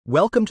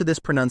Welcome to this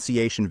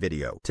pronunciation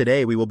video.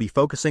 Today we will be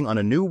focusing on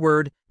a new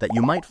word that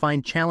you might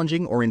find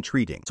challenging or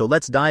intriguing. So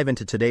let's dive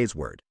into today's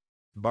word.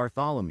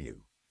 Bartholomew,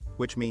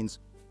 which means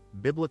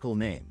biblical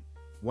name,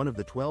 one of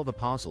the 12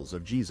 apostles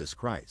of Jesus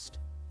Christ.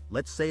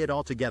 Let's say it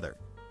all together.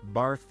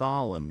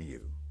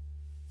 Bartholomew.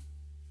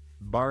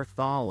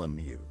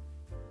 Bartholomew.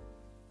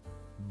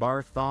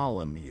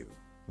 Bartholomew.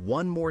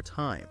 One more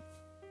time.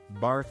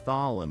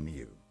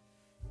 Bartholomew.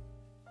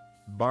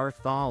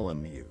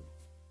 Bartholomew.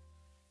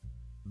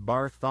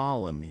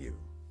 Bartholomew.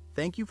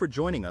 Thank you for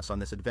joining us on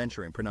this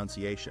adventure in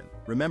pronunciation.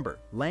 Remember,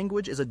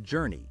 language is a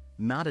journey,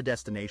 not a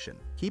destination.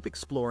 Keep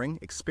exploring,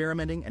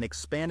 experimenting, and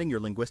expanding your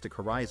linguistic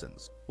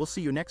horizons. We'll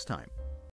see you next time.